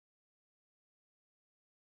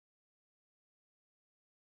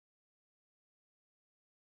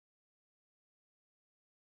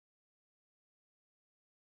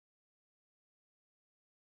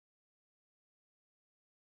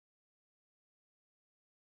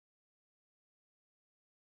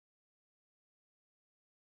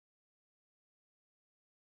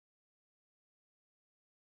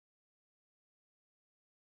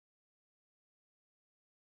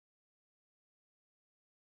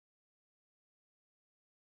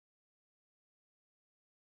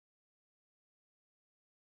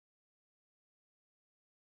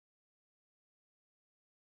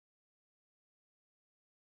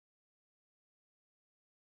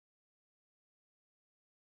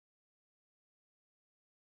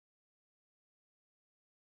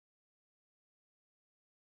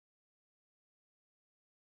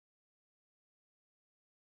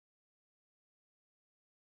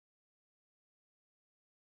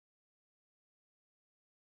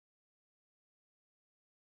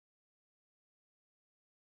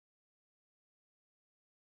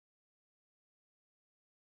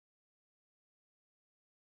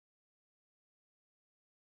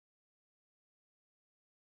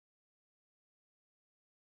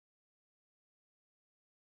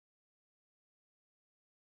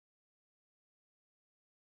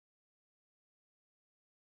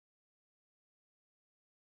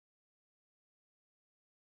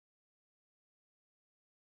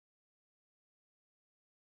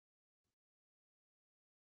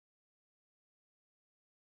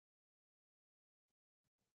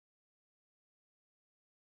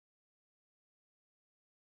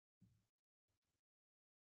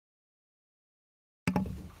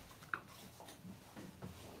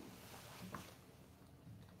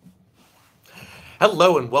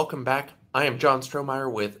Hello and welcome back. I am John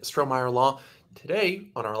Strohmeyer with Strohmeyer Law.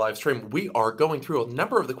 Today on our live stream, we are going through a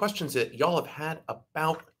number of the questions that y'all have had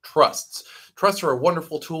about trusts. Trusts are a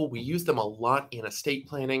wonderful tool. We use them a lot in estate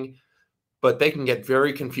planning, but they can get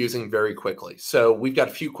very confusing very quickly. So we've got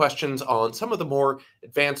a few questions on some of the more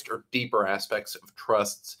advanced or deeper aspects of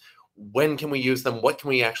trusts. When can we use them? What can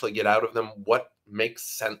we actually get out of them? What makes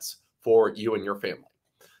sense for you and your family?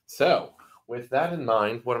 So with that in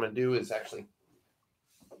mind, what I'm going to do is actually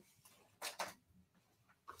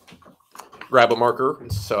grab a marker,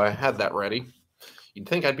 so I had that ready. You'd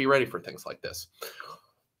think I'd be ready for things like this.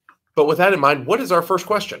 But with that in mind, what is our first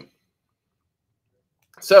question?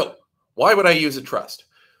 So, why would I use a trust?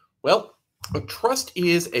 Well, a trust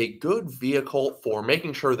is a good vehicle for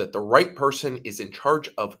making sure that the right person is in charge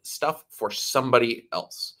of stuff for somebody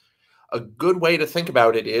else. A good way to think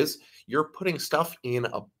about it is you're putting stuff in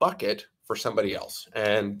a bucket for somebody else.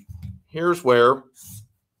 And here's where,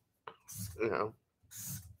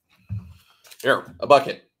 here, a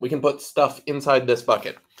bucket. We can put stuff inside this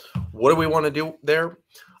bucket. What do we want to do there?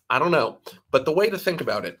 I don't know. But the way to think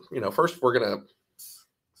about it, first we're going to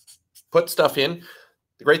put stuff in.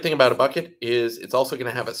 The great thing about a bucket is it's also going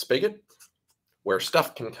to have a spigot where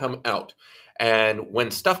stuff can come out. And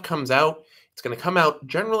when stuff comes out, it's going to come out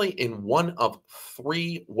generally in one of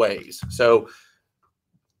three ways. So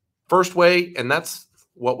first way, and that's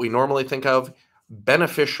what we normally think of,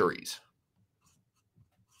 beneficiaries.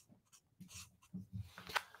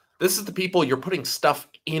 This is the people you're putting stuff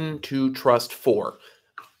into trust for.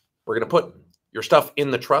 We're going to put your stuff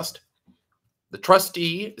in the trust. The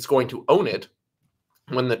trustee is going to own it.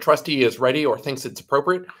 When the trustee is ready or thinks it's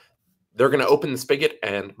appropriate, they're going to open the spigot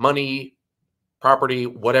and money, property,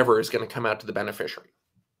 whatever is going to come out to the beneficiary.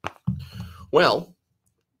 Well,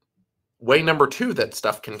 way number two that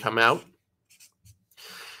stuff can come out,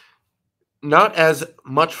 not as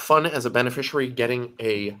much fun as a beneficiary getting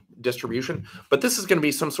a distribution, but this is going to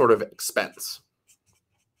be some sort of expense.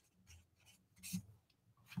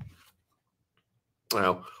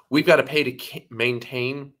 Now, we've got to pay to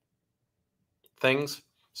maintain things,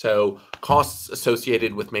 so costs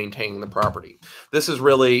associated with maintaining the property. This is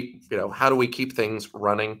really, how do we keep things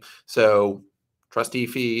running? So trustee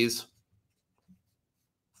fees,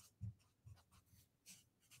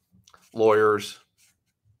 lawyers,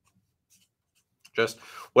 just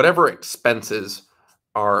whatever expenses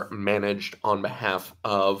are managed on behalf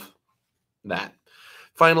of that.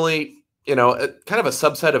 Finally, kind of a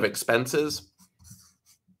subset of expenses,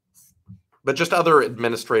 but just other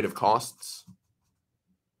administrative costs.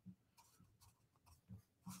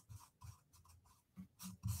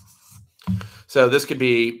 So this could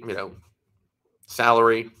be,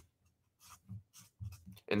 salary,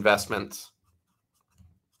 investments,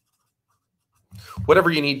 whatever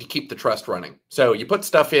you need to keep the trust running. So you put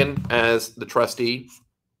stuff in as the trustee.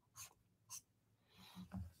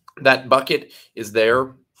 That bucket is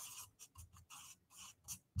there.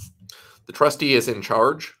 The trustee is in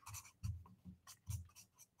charge.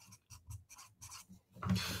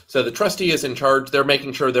 So the trustee is in charge. They're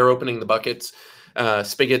making sure they're opening the buckets,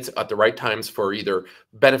 spigots at the right times for either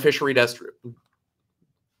beneficiary.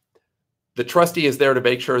 The trustee is there to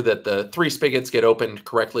make sure that the three spigots get opened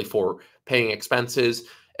correctly for paying expenses,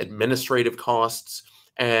 administrative costs,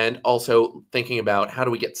 and also thinking about how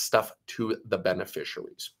do we get stuff to the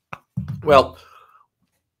beneficiaries. Well,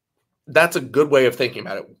 that's a good way of thinking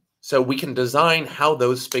about it. So we can design how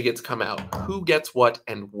those spigots come out, who gets what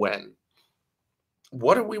and when.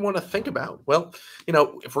 What do we want to think about? Well,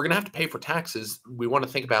 if we're going to have to pay for taxes, we want to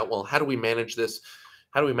think about, well, how do we manage this?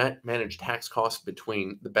 How do we manage tax costs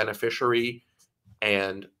between the beneficiary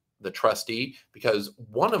and the trustee? Because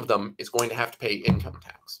one of them is going to have to pay income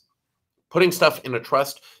tax. Putting stuff in a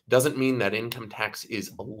trust doesn't mean that income tax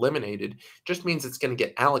is eliminated. It just means it's going to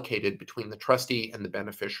get allocated between the trustee and the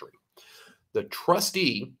beneficiary. The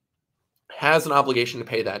trustee has an obligation to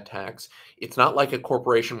pay that tax. It's not like a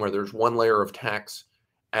corporation where there's one layer of tax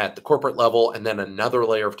at the corporate level and then another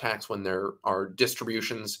layer of tax when there are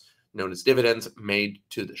distributions known as dividends made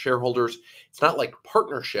to the shareholders. It's not like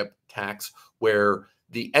partnership tax where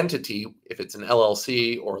the entity, if it's an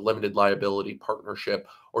LLC or limited liability partnership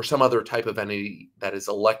or some other type of entity that is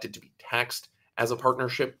elected to be taxed as a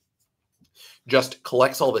partnership, just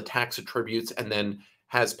collects all the tax attributes and then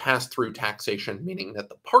has passed through taxation, meaning that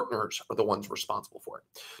the partners are the ones responsible for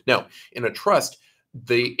it. Now, in a trust,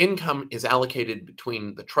 the income is allocated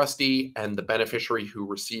between the trustee and the beneficiary who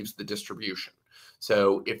receives the distribution.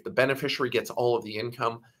 So if the beneficiary gets all of the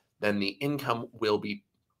income, then the income will be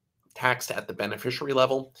taxed at the beneficiary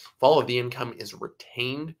level. If all of the income is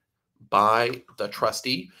retained by the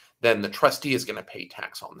trustee, then the trustee is going to pay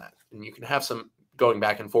tax on that. And you can have some going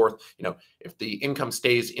back and forth. If the income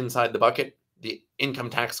stays inside the bucket, the income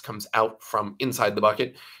tax comes out from inside the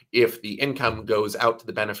bucket. If the income goes out to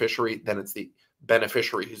the beneficiary, then it's the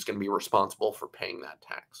beneficiary who's going to be responsible for paying that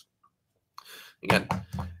tax. Again,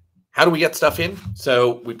 how do we get stuff in?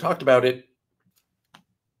 So we've talked about it.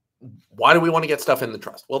 Why do we want to get stuff in the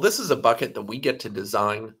trust? Well, this is a bucket that we get to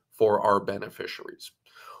design for our beneficiaries.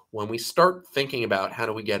 When we start thinking about how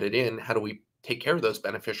do we get it in, how do we take care of those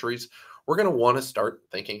beneficiaries, we're going to want to start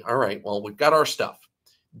thinking, all right, well, we've got our stuff.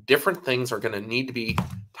 Different things are going to need to be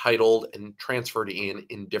titled and transferred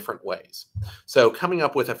in different ways. So coming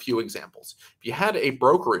up with a few examples. If you had a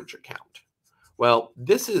brokerage account, well,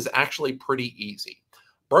 this is actually pretty easy.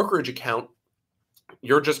 Brokerage account,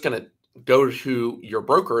 you're just going to go to your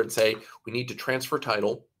broker and say, we need to transfer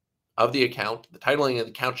title of the account. The titling of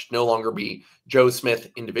the account should no longer be Joe Smith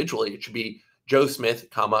individually. It should be Joe Smith,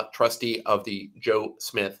 trustee of the Joe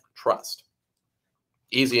Smith Trust.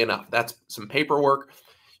 Easy enough. That's some paperwork.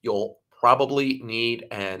 You'll probably need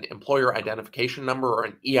an employer identification number or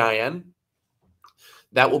an EIN.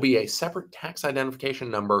 That will be a separate tax identification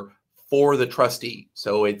number for the trustee.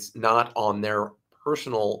 So it's not on their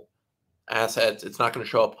personal assets. It's not going to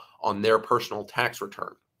show up on their personal tax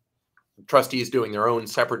return. The trustee is doing their own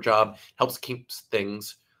separate job, helps keep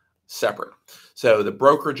things separate. So the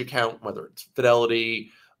brokerage account, whether it's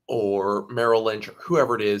Fidelity or Merrill Lynch or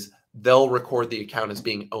whoever it is, they'll record the account as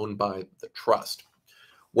being owned by the trust.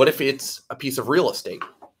 What if it's a piece of real estate?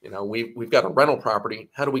 We've got a rental property.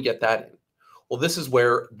 How do we get that in? Well, this is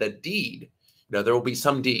where the deed, there will be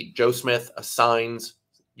some deed. Joe Smith assigns,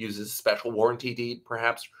 uses special warranty deed,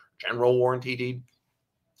 perhaps general warranty deed,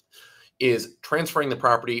 is transferring the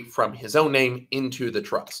property from his own name into the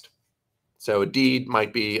trust. So a deed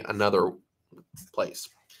might be another place.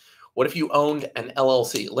 What if you owned an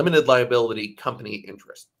LLC, limited liability company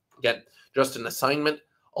interest? Again, just an assignment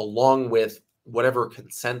along with whatever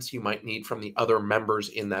consents you might need from the other members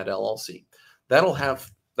in that LLC. That'll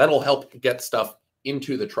help get stuff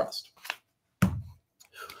into the trust.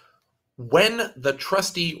 When the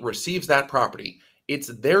trustee receives that property, it's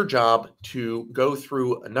their job to go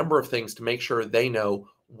through a number of things to make sure they know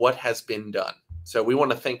what has been done. So we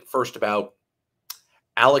want to think first about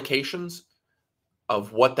allocations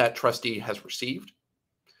of what that trustee has received.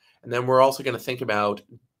 And then we're also going to think about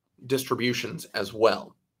distributions as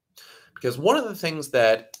well. Because one of the things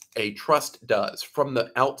that a trust does from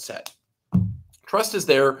the outset, trust is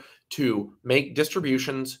there to make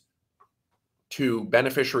distributions to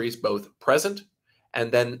beneficiaries, both present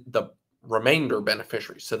and then the remainder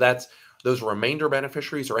beneficiaries. So that's those remainder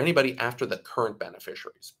beneficiaries or anybody after the current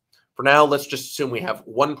beneficiaries. For now, let's just assume we have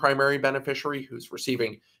one primary beneficiary who's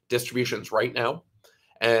receiving distributions right now.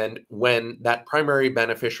 And when that primary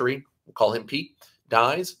beneficiary, we'll call him Pete,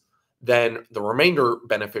 dies, then the remainder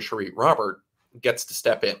beneficiary, Robert, gets to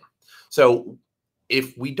step in. So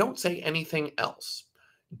if we don't say anything else,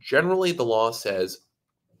 generally the law says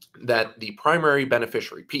that the primary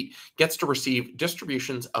beneficiary, Pete, gets to receive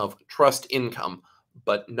distributions of trust income,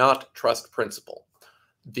 but not trust principal.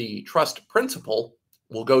 The trust principal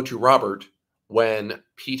will go to Robert when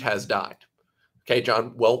Pete has died. Okay,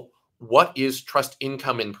 John, well, what is trust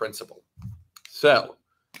income in principle? So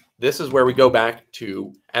this is where we go back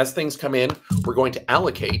to, as things come in, we're going to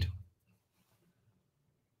allocate.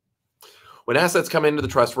 When assets come into the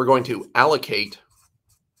trust, we're going to allocate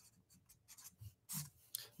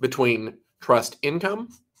between trust income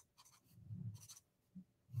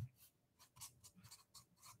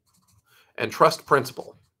and trust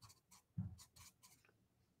principal.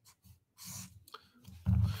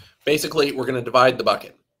 Basically, we're going to divide the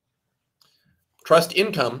bucket. Trust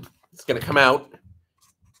income is going to come out,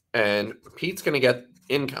 and Pete's going to get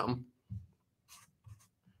income,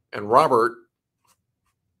 and Robert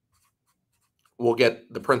will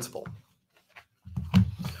get the principal.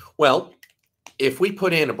 Well, if we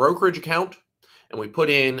put in a brokerage account and we put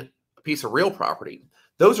in a piece of real property,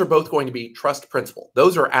 those are both going to be trust principal.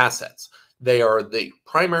 Those are assets. They are the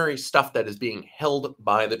primary stuff that is being held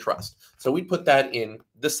by the trust. So we put that in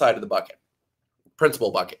this side of the bucket,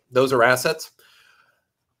 principal bucket. Those are assets.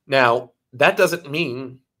 Now, that doesn't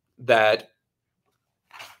mean that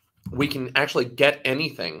we can actually get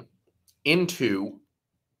anything into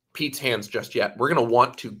Pete's hands just yet. We're going to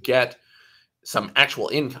want to get some actual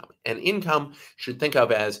income. And income should think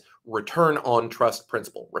of as return on trust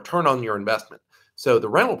principal, return on your investment. So the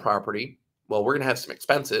rental property, well, we're going to have some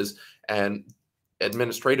expenses and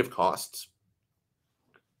administrative costs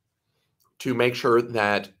to make sure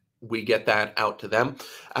that we get that out to them.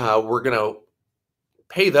 We're going to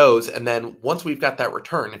pay those, and then once we've got that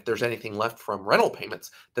return, if there's anything left from rental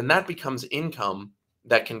payments, then that becomes income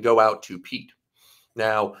that can go out to Pete.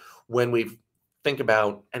 Now, when we think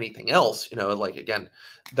about anything else, like again,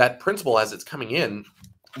 that principal as it's coming in,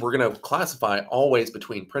 we're going to classify always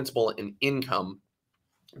between principal and income,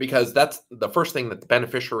 because that's the first thing that the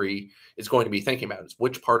beneficiary is going to be thinking about is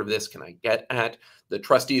which part of this can I get at. The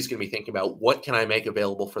trustee is going to be thinking about what can I make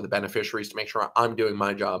available for the beneficiaries to make sure I'm doing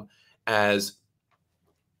my job as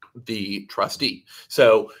the trustee.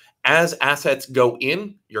 So as assets go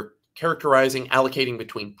in, you're characterizing, allocating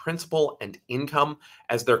between principal and income.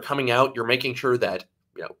 As they're coming out, you're making sure that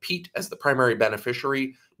Pete, as the primary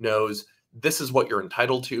beneficiary, knows this is what you're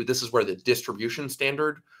entitled to. This is where the distribution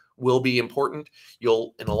standard will be important.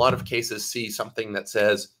 You'll, in a lot of cases, see something that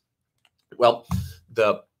says, well,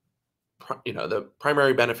 the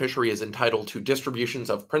primary beneficiary is entitled to distributions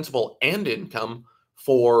of principal and income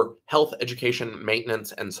for health, education,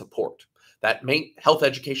 maintenance, and support. That health,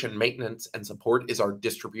 education, maintenance, and support is our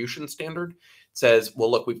distribution standard. It says, well,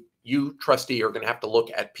 look, you trustee are going to have to look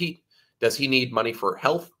at Pete. Does he need money for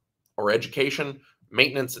health or education,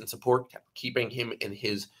 maintenance, and support, keeping him in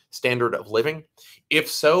his standard of living? If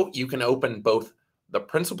so, you can open both the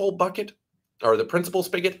principal bucket or the principal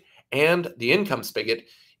spigot and the income spigot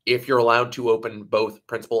if you're allowed to open both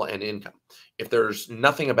principal and income. If there's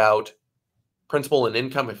nothing about principal and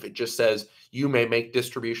income, if it just says you may make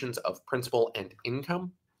distributions of principal and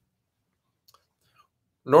income,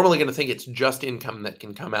 normally going to think it's just income that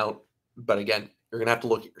can come out. But again, you're going to have to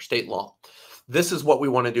look at your state law. This is what we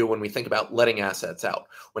want to do when we think about letting assets out.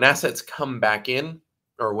 When assets come back in,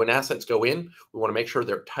 or when assets go in, we want to make sure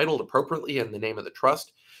they're titled appropriately in the name of the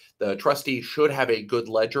trust. The trustee should have a good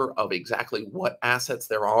ledger of exactly what assets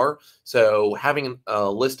there are. So having a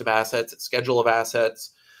list of assets, a schedule of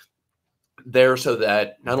assets there, so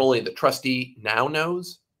that not only the trustee now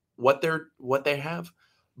knows what they have,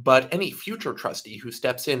 but any future trustee who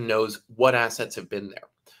steps in knows what assets have been there.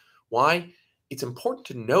 Why? It's important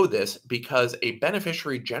to know this because a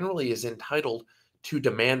beneficiary generally is entitled to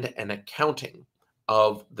demand an accounting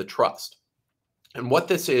of the trust. And what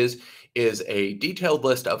this is a detailed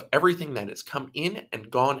list of everything that has come in and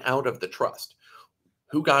gone out of the trust.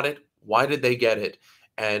 Who got it? Why did they get it?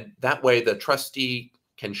 And that way the trustee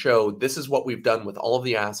can show this is what we've done with all of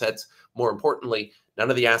the assets. More importantly, none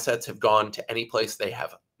of the assets have gone to any place they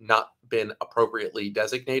have not been appropriately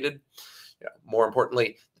designated. More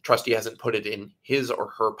importantly, the trustee hasn't put it in his or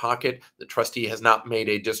her pocket. The trustee has not made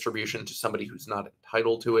a distribution to somebody who's not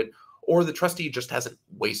entitled to it, or the trustee just hasn't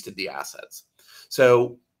wasted the assets.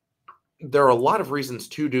 So there are a lot of reasons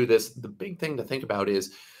to do this. The big thing to think about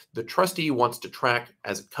is the trustee wants to track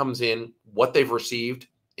as it comes in what they've received.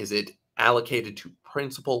 Is it allocated to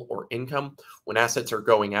principal or income? When assets are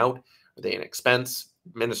going out, are they an expense,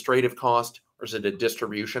 administrative cost, or is it a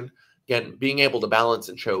distribution? Again, being able to balance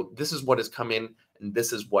and show this is what has come in and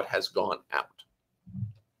this is what has gone out.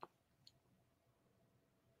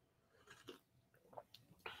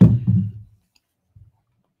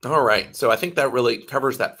 All right, so I think that really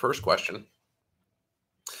covers that first question.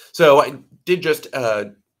 So I did just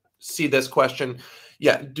see this question.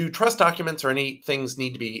 Yeah, do trust documents or any things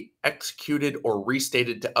need to be executed or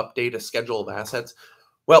restated to update a schedule of assets?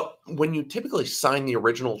 Well, when you typically sign the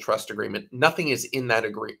original trust agreement, nothing is in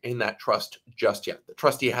that trust just yet. The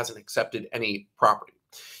trustee hasn't accepted any property.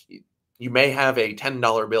 You may have a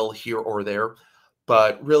 $10 bill here or there,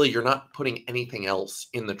 but really you're not putting anything else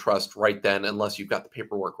in the trust right then unless you've got the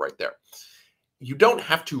paperwork right there. You don't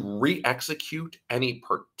have to re-execute any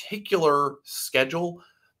particular schedule,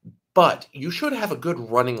 but you should have a good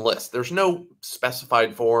running list. There's no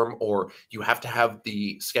specified form or you have to have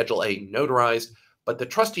the Schedule A notarized, but the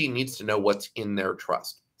trustee needs to know what's in their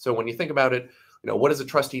trust. So when you think about it, what does a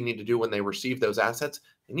trustee need to do when they receive those assets?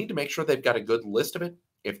 They need to make sure they've got a good list of it.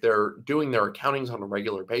 If they're doing their accountings on a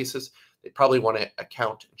regular basis, they probably want to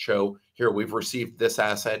account and show, here, we've received this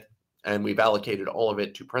asset and we've allocated all of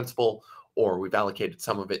it to principal, or we've allocated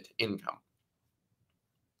some of it to income.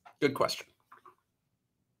 Good question.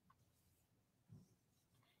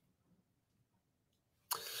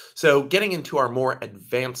 So getting into our more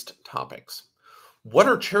advanced topics, what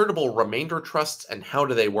are charitable remainder trusts and how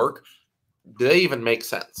do they work? Do they even make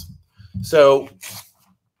sense? So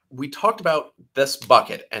we talked about this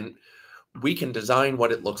bucket and we can design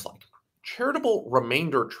what it looks like. Charitable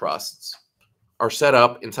remainder trusts are set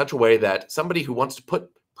up in such a way that somebody who wants to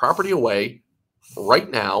put property away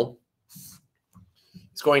right now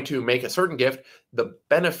is going to make a certain gift. The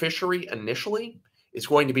beneficiary initially is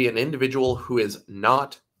going to be an individual who is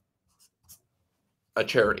not a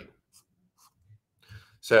charity.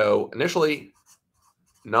 So initially,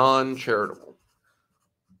 non-charitable.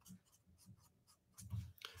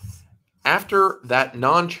 After that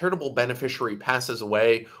non-charitable beneficiary passes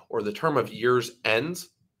away or the term of years ends,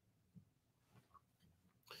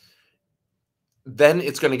 then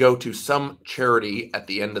it's going to go to some charity at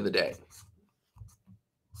the end of the day.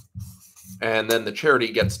 And then the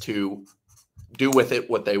charity gets to do with it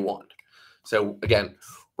what they want. So again,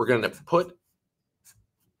 we're going to put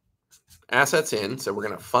assets in. So we're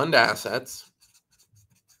going to fund assets.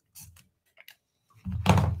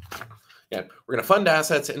 Yeah, we're going to fund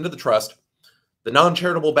assets into the trust. The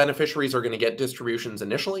non-charitable beneficiaries are going to get distributions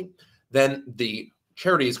initially. Then the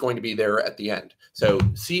charity is going to be there at the end. So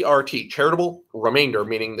CRT, charitable remainder,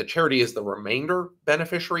 meaning the charity is the remainder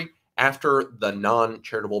beneficiary after the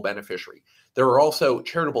non-charitable beneficiary. There are also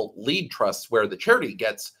charitable lead trusts where the charity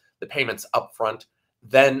gets the payments up front,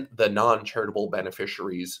 then the non-charitable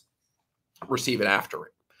beneficiaries receive it after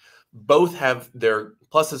it. Both have their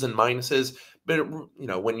pluses and minuses, but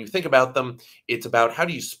when you think about them, it's about how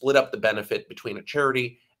do you split up the benefit between a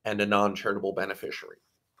charity and a non-charitable beneficiary.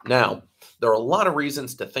 Now, there are a lot of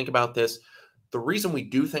reasons to think about this. The reason we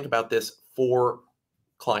do think about this for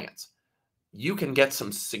clients, you can get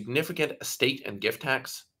some significant estate and gift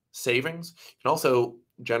tax savings. You can also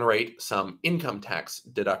generate some income tax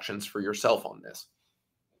deductions for yourself on this.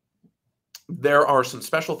 There are some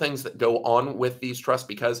special things that go on with these trusts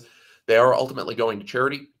because they are ultimately going to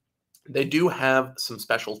charity. They do have some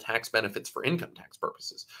special tax benefits for income tax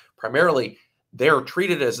purposes. Primarily, they are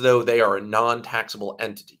treated as though they are a non-taxable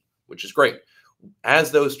entity, which is great.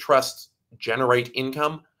 As those trusts generate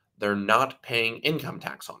income, they're not paying income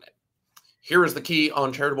tax on it. Here is the key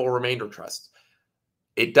on charitable remainder trusts.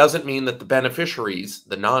 It doesn't mean that the beneficiaries,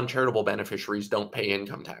 the non-charitable beneficiaries, don't pay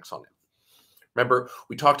income tax on it. Remember,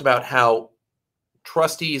 we talked about how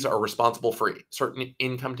trustees are responsible for certain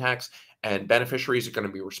income tax, and beneficiaries are going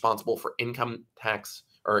to be responsible for income tax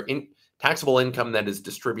or taxable income that is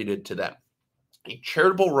distributed to them. A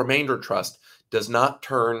charitable remainder trust does not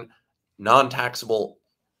turn non-taxable,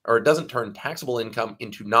 or it doesn't turn taxable income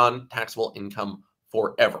into non-taxable income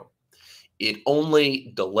forever. It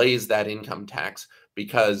only delays that income tax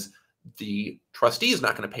because the trustee is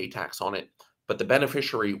not going to pay tax on it, but the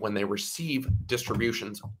beneficiary, when they receive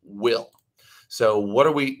distributions, will. So what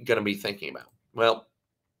are we going to be thinking about? Well,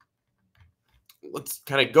 let's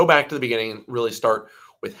kind of go back to the beginning and really start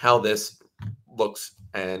with how this looks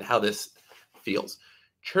and how this feels.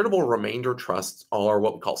 Charitable remainder trusts are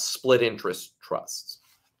what we call split interest trusts.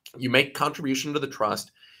 You make contribution to the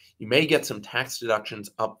trust. You may get some tax deductions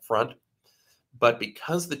up front, but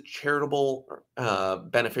because the charitable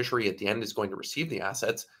beneficiary at the end is going to receive the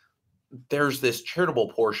assets, there's this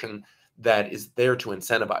charitable portion that is there to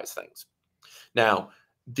incentivize things. Now,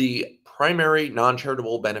 the primary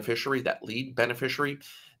non-charitable beneficiary, that lead beneficiary,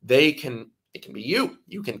 it can be you.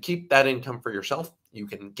 You can keep that income for yourself. You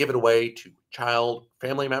can give it away to a child,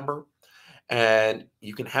 family member, and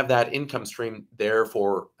you can have that income stream there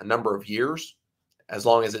for a number of years, as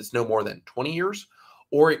long as it's no more than 20 years,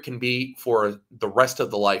 or it can be for the rest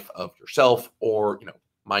of the life of yourself or,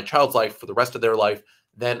 my child's life for the rest of their life,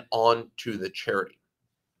 then on to the charity.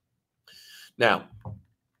 Now,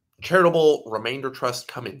 charitable remainder trusts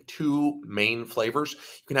come in two main flavors.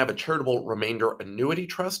 You can have a charitable remainder annuity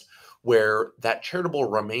trust, where that charitable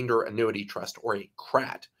remainder annuity trust, or a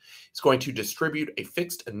CRAT, is going to distribute a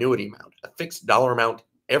fixed annuity amount, a fixed dollar amount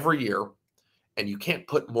every year, and you can't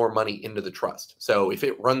put more money into the trust. So if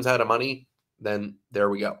it runs out of money, then there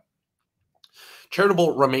we go.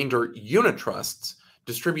 Charitable remainder unit trusts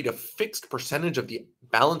distribute a fixed percentage of the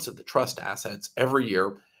balance of the trust assets every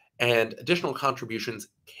year, and additional contributions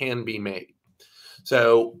can be made.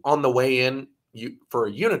 So on the way in, for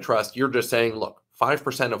a unit trust, you're just saying, look,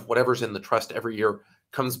 5% of whatever's in the trust every year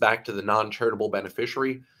comes back to the non-charitable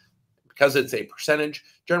beneficiary. Because it's a percentage,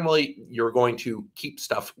 generally you're going to keep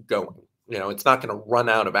stuff going. It's not going to run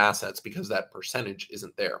out of assets because that percentage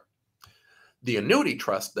isn't there. The annuity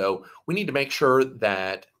trust, though, we need to make sure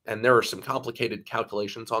that, and there are some complicated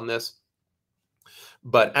calculations on this,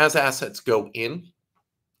 but as assets go in,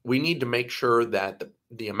 we need to make sure that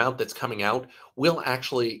the amount that's coming out will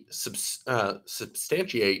actually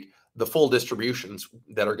substantiate the full distributions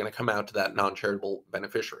that are going to come out to that non-charitable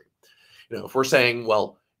beneficiary. If we're saying,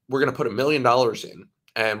 well, we're going to put $1 million in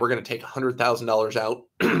and we're going to take $100,000 out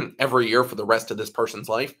every year for the rest of this person's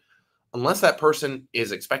life, unless that person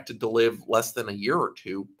is expected to live less than a year or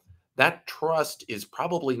two, that trust is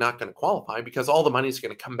probably not going to qualify because all the money is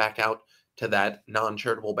going to come back out to that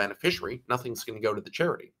non-charitable beneficiary. Nothing's going to go to the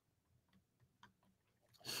charity.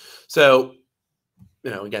 So,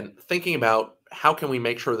 again, thinking about how can we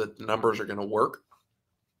make sure that the numbers are going to work,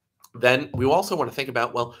 Then we also want to think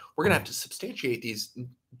about, well, we're going to have to substantiate these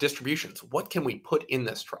distributions. What can we put in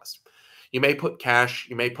this trust? You may put cash,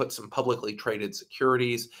 you may put some publicly traded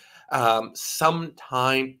securities, some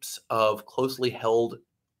types of closely held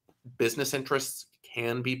business interests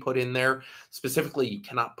can be put in there. Specifically, you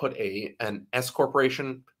cannot put an S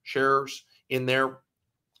corporation shares in there,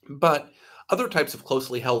 but other types of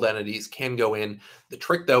closely held entities can go in. The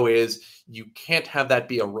trick, though, is you can't have that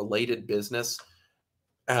be a related business,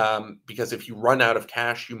 because if you run out of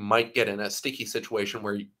cash, you might get in a sticky situation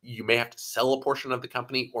where you may have to sell a portion of the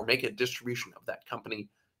company or make a distribution of that company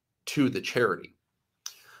to the charity.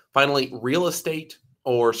 Finally, real estate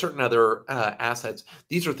or certain other assets,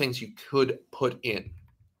 these are things you could put in.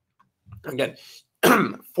 Again,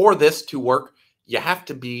 for this to work, you have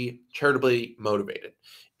to be charitably motivated.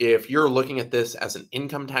 If you're looking at this as an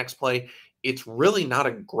income tax play, it's really not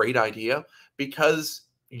a great idea, because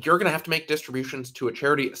you're going to have to make distributions to a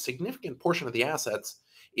charity. A significant portion of the assets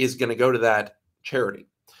is going to go to that charity.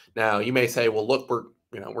 Now, you may say, well, look, we're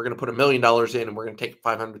going to put $1 million in and we're going to take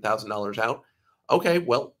 $500,000 out. Okay,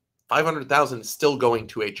 well, 500,000 is still going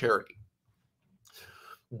to a charity.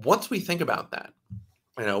 Once we think about that,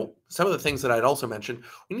 some of the things that I'd also mentioned,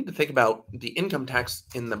 we need to think about the income tax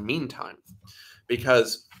in the meantime,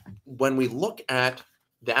 because when we look at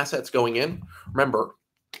the assets going in, remember,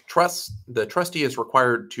 the trustee is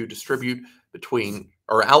required to distribute between,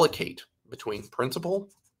 or allocate between, principal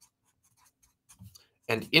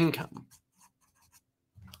and income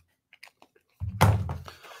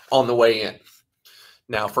on the way in.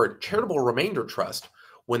 Now, for a charitable remainder trust,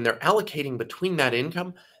 when they're allocating between that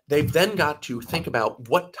income, they've then got to think about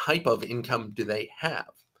what type of income do they have,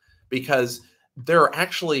 because there are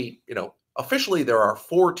actually, officially there are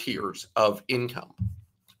 4 tiers of income,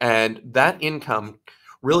 and that income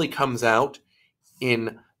really comes out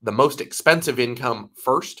in the most expensive income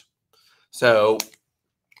first. So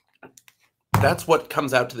that's what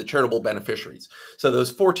comes out to the charitable beneficiaries. So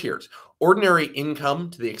those 4 tiers: ordinary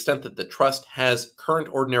income, to the extent that the trust has current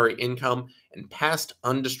ordinary income and past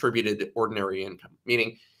undistributed ordinary income.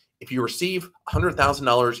 Meaning, if you receive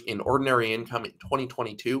 $100,000 in ordinary income in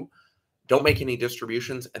 2022, don't make any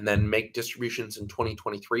distributions, and then make distributions in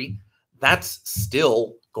 2023, that's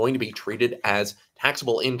still going to be treated as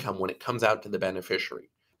taxable income when it comes out to the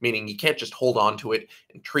beneficiary. Meaning you can't just hold on to it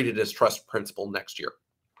and treat it as trust principal next year.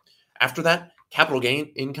 After that, capital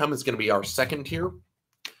gain income is going to be our second tier.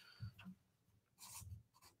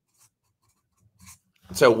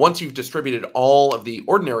 So once you've distributed all of the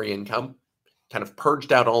ordinary income, kind of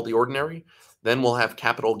purged out all the ordinary, then we'll have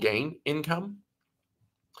capital gain income.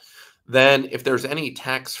 Then if there's any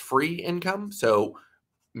tax-free income, so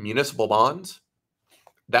municipal bonds,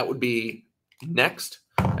 that would be next.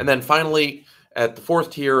 And then finally, at the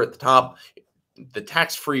 4th tier at the top, the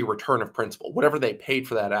tax-free return of principal. Whatever they paid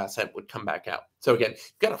for that asset would come back out. So again,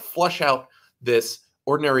 you've got to flush out this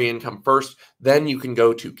ordinary income first. Then you can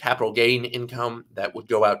go to capital gain income that would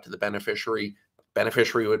go out to the beneficiary.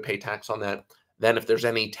 Beneficiary would pay tax on that. Then if there's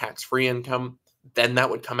any tax-free income, then that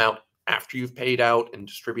would come out after you've paid out and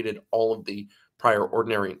distributed all of the prior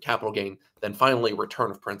ordinary and capital gain. Then finally, return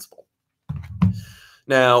of principal.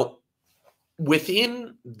 Now,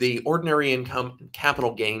 within the ordinary income and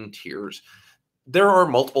capital gain tiers, there are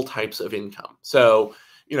multiple types of income. So,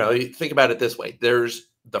 you think about it this way. There's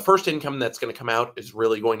the first income that's going to come out is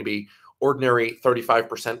really going to be ordinary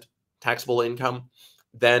 35% taxable income.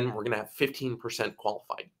 Then we're going to have 15%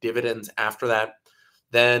 qualified dividends after that.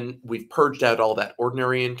 Then we've purged out all that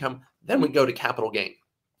ordinary income. Then we go to capital gain.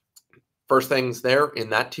 First things there in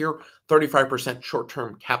that tier, 35%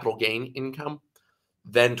 short-term capital gain income.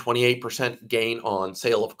 Then 28% gain on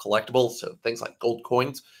sale of collectibles, so things like gold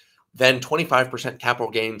coins. Then 25% capital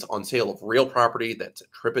gains on sale of real property that's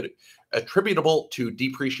attributable to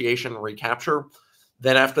depreciation and recapture.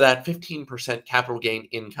 Then after that, 15% capital gain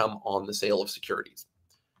income on the sale of securities.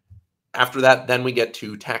 After that, then we get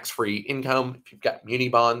to tax-free income, if you've got muni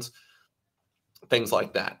bonds, things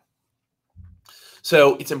like that.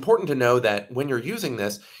 So it's important to know that when you're using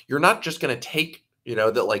this, you're not just going to take,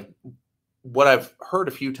 what I've heard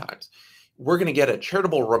a few times. We're going to get a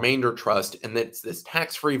charitable remainder trust, and it's this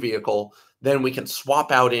tax-free vehicle. Then we can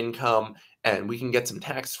swap out income, and we can get some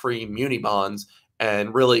tax-free muni bonds,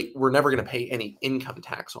 and really, we're never going to pay any income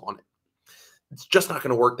tax on it. It's just not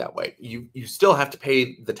going to work that way. You still have to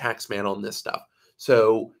pay the tax man on this stuff.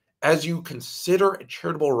 So as you consider a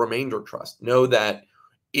charitable remainder trust, know that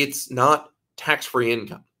it's not tax-free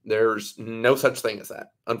income. There's no such thing as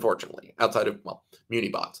that, unfortunately, outside of, muni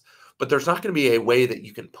bonds. But there's not going to be a way that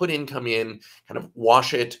you can put income in, kind of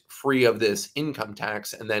wash it free of this income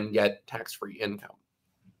tax, and then get tax-free income.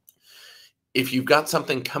 If you've got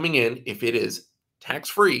something coming in, if it is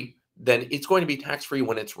tax-free, then it's going to be tax-free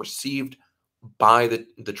when it's received by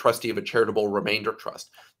the trustee of a charitable remainder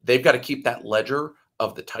trust. They've got to keep that ledger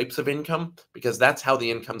of the types of income because that's how the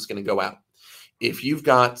income is going to go out. If you've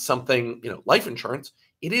got something, life insurance,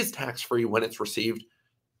 it is tax-free when it's received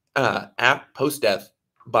at post-death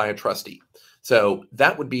by a trustee. So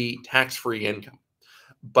that would be tax-free income.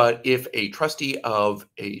 But if a trustee of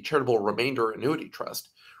a charitable remainder annuity trust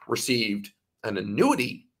received an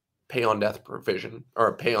annuity pay on death provision or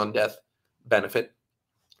a pay on death benefit,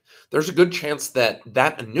 there's a good chance that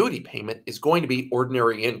that annuity payment is going to be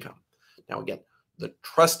ordinary income. Now, again, the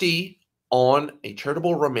trustee on a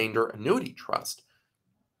charitable remainder annuity trust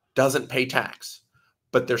doesn't pay tax,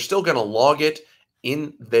 but they're still going to log it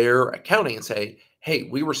in their accounting and say, hey,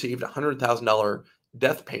 we received a $100,000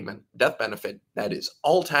 death benefit that is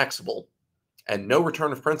all taxable and no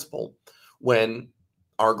return of principal when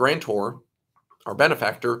our grantor, our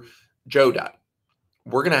benefactor, Joe, died.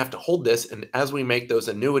 We're going to have to hold this, and as we make those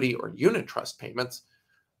annuity or unit trust payments,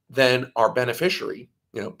 then our beneficiary,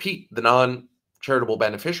 Pete, the non-charitable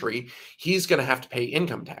beneficiary, he's going to have to pay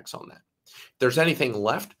income tax on that. If there's anything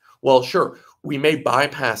left, well, sure, we may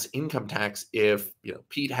bypass income tax if,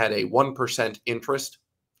 Pete had a 1% interest,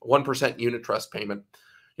 1% unit trust payment,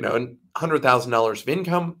 and $100,000 of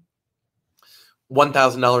income,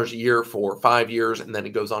 $1,000 a year for 5 years, and then it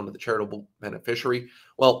goes on to the charitable beneficiary.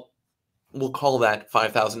 Well, we'll call that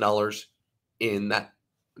 $5,000 in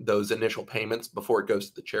those initial payments before it goes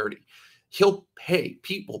to the charity.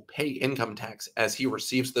 Pete will pay income tax as he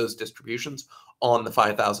receives those distributions on the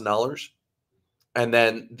 $5,000. And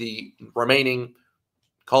then the remaining,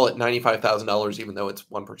 call it $95,000, even though it's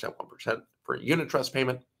 1% for a unit trust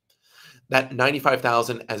payment, that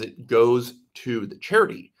 $95,000 as it goes to the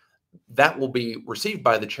charity, that will be received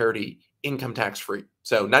by the charity income tax free.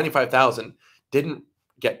 So $95,000 didn't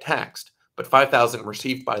get taxed, but $5,000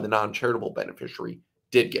 received by the non-charitable beneficiary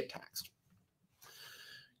did get taxed.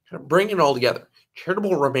 Kind of bringing it all together,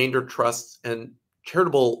 charitable remainder trusts and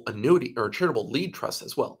charitable annuity or charitable lead trusts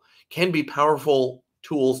as well can be powerful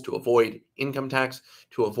tools to avoid income tax,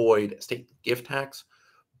 to avoid estate gift tax,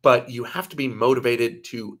 but you have to be motivated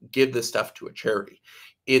to give this stuff to a charity.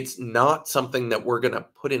 It's not something that we're going to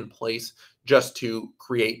put in place just to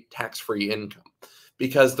create tax-free income,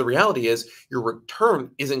 because the reality is your return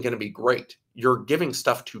isn't going to be great. You're giving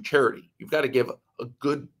stuff to charity. You've got to give a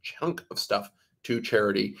good chunk of stuff to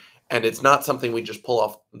charity, and it's not something we just pull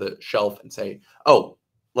off the shelf and say, oh,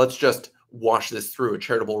 let's just wash this through a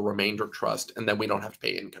charitable remainder trust, and then we don't have to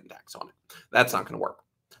pay income tax on it. That's not going to work.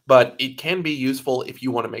 But it can be useful if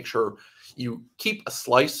you want to make sure you keep a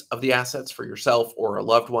slice of the assets for yourself or a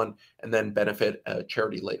loved one and then benefit a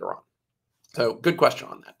charity later on. So good question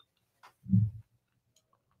on that.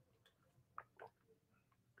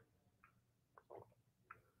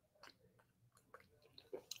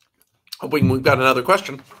 Hoping we've got another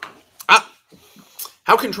question.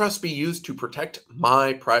 How can trusts be used to protect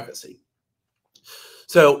my privacy?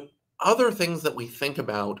 So other things that we think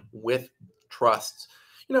about with trusts,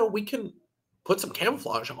 we can put some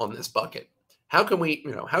camouflage on this bucket. How can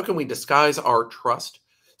we disguise our trust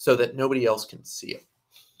so that nobody else can see it?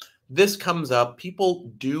 This comes up.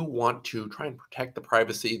 People do want to try and protect the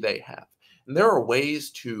privacy they have. And there are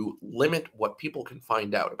ways to limit what people can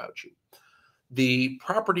find out about you. The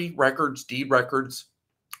property records, deed records,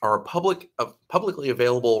 are a publicly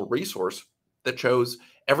available resource that shows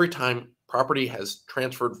every time property has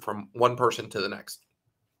transferred from one person to the next.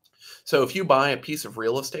 So if you buy a piece of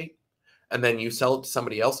real estate and then you sell it to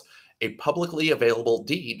somebody else, a publicly available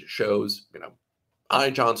deed shows, I,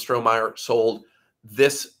 John Strohmeyer, sold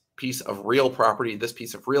this piece of real property, this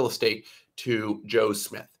piece of real estate to Joe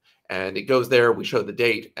Smith. And it goes there, we show the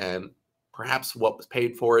date and perhaps what was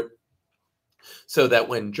paid for it, so that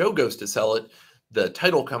when Joe goes to sell it, the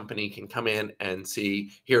title company can come in and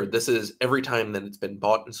see, here, this is every time that it's been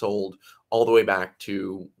bought and sold all the way back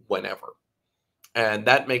to whenever. And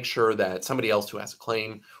that makes sure that somebody else who has a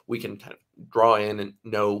claim, we can kind of draw in and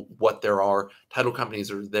know what there are. Title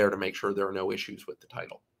companies are there to make sure there are no issues with the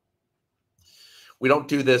title. We don't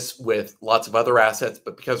do this with lots of other assets,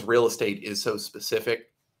 but because real estate is so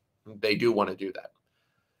specific, they do want to do that.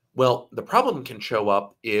 Well, the problem can show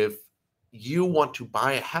up if you want to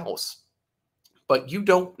buy a house, but you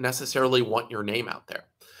don't necessarily want your name out there.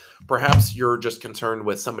 Perhaps you're just concerned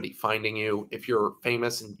with somebody finding you if you're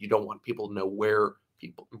famous and you don't want people to know where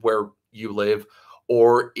you live,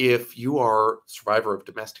 or if you are a survivor of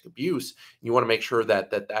domestic abuse, you want to make sure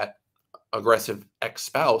that aggressive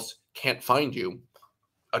ex-spouse can't find you.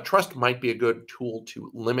 a trust might be a good tool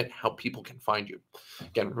to limit how people can find you.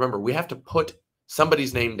 Again, remember, we have to put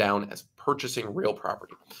somebody's name down as purchasing real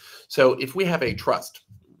property. So if we have a trust,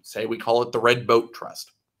 say we call it the Red Boat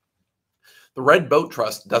Trust, the Red Boat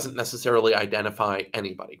Trust doesn't necessarily identify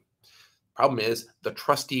anybody. Problem is the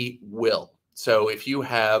trustee will. So if you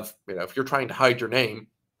have, if you're trying to hide your name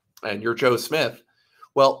and you're Joe Smith,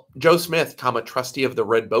 well, Joe Smith, comma, trustee of the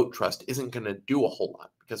Red Boat Trust isn't going to do a whole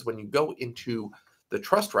lot, because when you go into the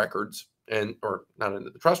trust records, or not into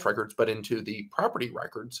the trust records, but into the property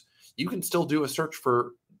records, you can still do a search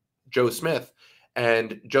for Joe Smith,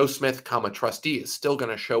 and Joe Smith, comma, trustee is still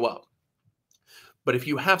going to show up. But if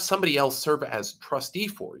you have somebody else serve as trustee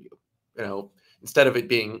for you, instead of it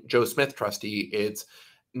being Joe Smith trustee, it's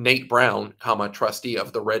Nate Brown, comma, trustee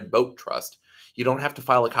of the Red Boat Trust. You don't have to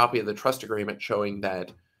file a copy of the trust agreement showing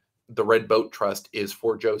that the Red Boat Trust is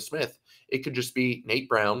for Joe Smith. It could just be Nate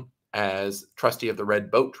Brown as trustee of the Red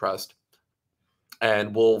Boat Trust,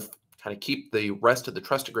 and we'll kind of keep the rest of the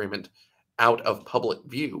trust agreement out of public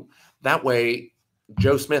view. That way,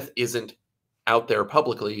 Joe Smith isn't out there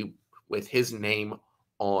publicly with his name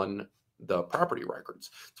on the property records.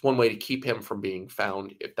 It's one way to keep him from being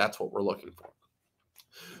found if that's what we're looking for.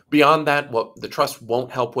 Beyond that, what the trust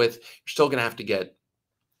won't help with, you're still going to have to get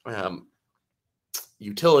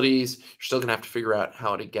utilities. You're still going to have to figure out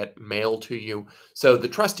how to get mail to you. So the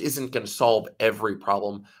trust isn't going to solve every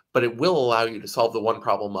problem, but it will allow you to solve the one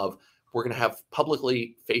problem of, we're going to have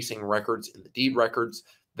publicly facing records in the deed records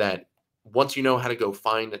that once you know how to go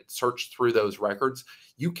find and search through those records,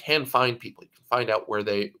 you can find people. You can find out where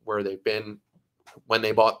they've been, when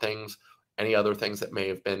they bought things, any other things that may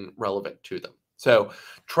have been relevant to them. So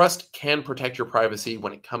trust can protect your privacy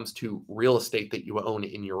when it comes to real estate that you own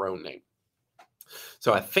in your own name.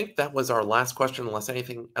 So I think that was our last question, unless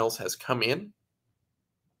anything else has come in.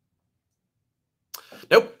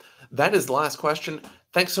 Nope, that is the last question.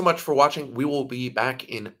 Thanks so much for watching. We will be back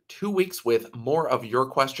in 2 weeks with more of your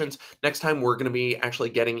questions. Next time, we're going to be actually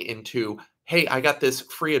getting into, hey, I got this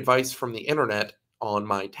free advice from the internet on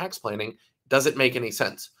my tax planning. Does it make any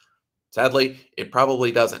sense? Sadly, it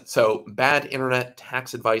probably doesn't. So bad internet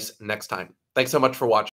tax advice next time. Thanks so much for watching.